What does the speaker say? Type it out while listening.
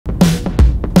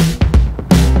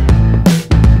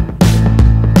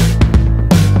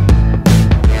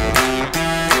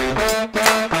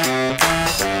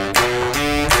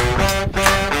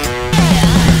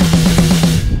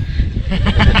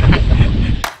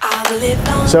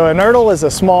So a nurdle is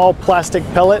a small plastic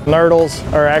pellet. Nurdles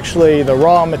are actually the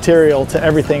raw material to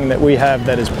everything that we have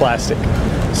that is plastic.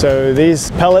 So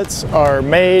these pellets are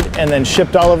made and then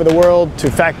shipped all over the world to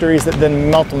factories that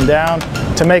then melt them down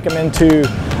to make them into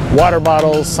water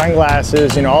bottles,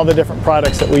 sunglasses, you know, all the different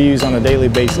products that we use on a daily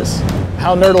basis.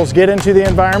 How nurdles get into the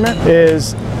environment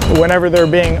is whenever they're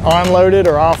being onloaded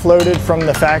or offloaded from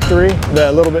the factory,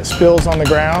 the little bit spills on the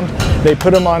ground, they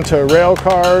put them onto rail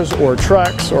cars or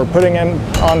trucks or putting them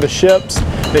onto ships.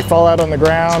 They fall out on the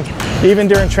ground. Even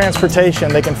during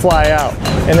transportation, they can fly out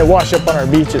and they wash up on our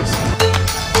beaches.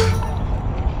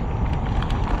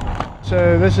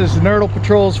 So this is Nurdle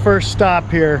Patrol's first stop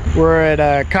here. We're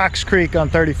at Cox Creek on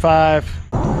 35.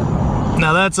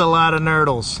 Now that's a lot of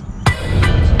nurdles.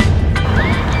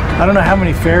 I don't know how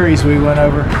many ferries we went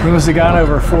over. We must have gone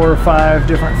over 4 or 5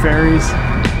 different ferries.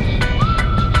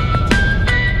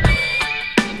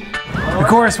 Of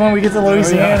course, when we get to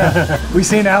Louisiana, we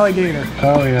see an alligator.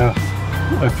 Oh yeah,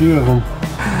 a few of them.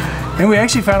 And we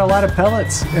actually found a lot of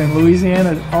pellets in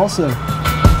Louisiana also.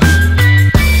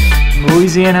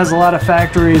 Louisiana has a lot of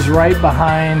factories right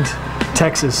behind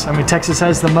Texas. I mean, Texas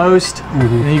has the most, and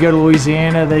then you go to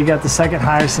Louisiana, they got the second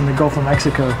highest in the Gulf of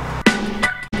Mexico.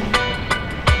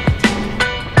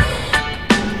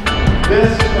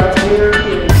 This right here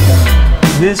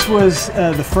is, this was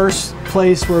the first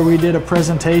place where we did a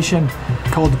presentation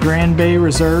called Grand Bay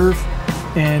Reserve,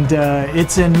 and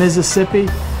it's in Mississippi,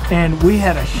 and we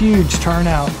had a huge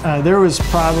turnout. There was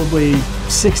probably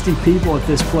 60 people at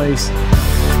this place.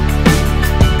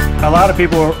 A lot of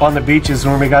people were on the beaches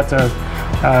when we got to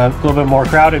a little bit more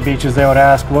crowded beaches. They would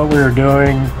ask what we were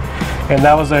doing, and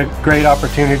that was a great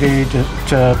opportunity to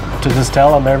just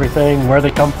tell them everything, where they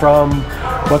come from,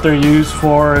 what they're used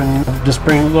for, and just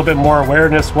bring a little bit more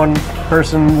awareness, one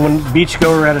person, one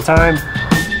beachgoer at a time.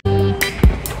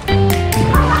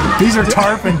 These are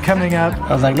tarpon coming up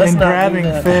and grabbing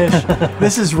fish.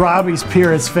 This is Robbie's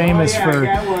Pier. It's famous for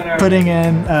putting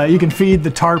in, you can feed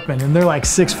the tarpon, and they're like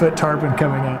 6-foot tarpon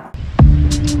coming up.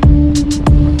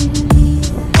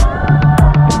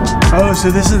 Oh,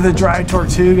 so this is the dry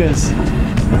Tortugas.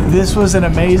 This was an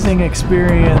amazing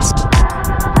experience.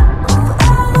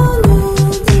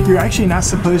 You're actually not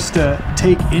supposed to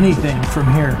take anything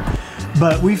from here,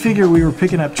 but we figured we were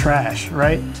picking up trash,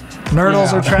 right?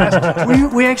 Nurdles are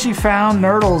trash. We actually found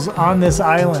nurdles on this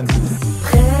island.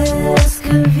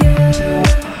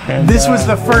 And this was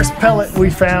the first pellet we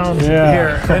found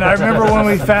here. And I remember when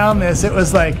we found this, it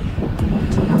was like,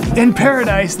 in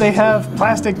paradise, they have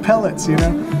plastic pellets, you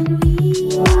know?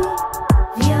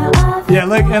 Yeah,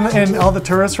 look, and all the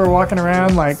tourists were walking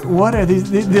around like, what are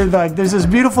these? They're like, there's this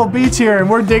beautiful beach here, and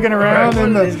we're digging around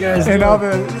in all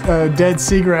the dead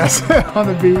seagrass on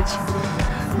the beach.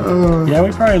 Yeah,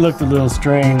 we probably looked a little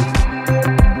strange.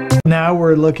 Now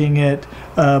we're looking at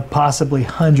possibly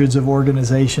hundreds of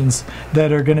organizations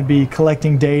that are going to be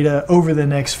collecting data over the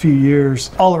next few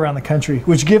years all around the country,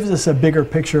 which gives us a bigger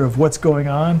picture of what's going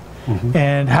on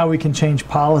and how we can change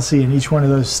policy in each one of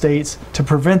those states to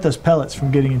prevent those pellets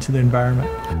from getting into the environment.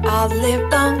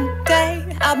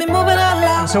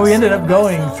 So we ended up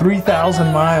going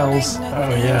 3,000 miles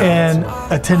in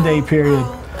a 10-day period.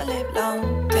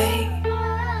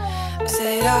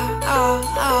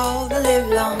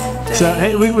 So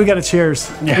hey, we got a cheers.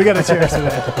 Yeah. We got a cheers to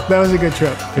that. That was a good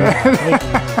trip.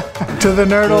 To the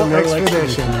Nurdle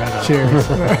expedition. Cheers.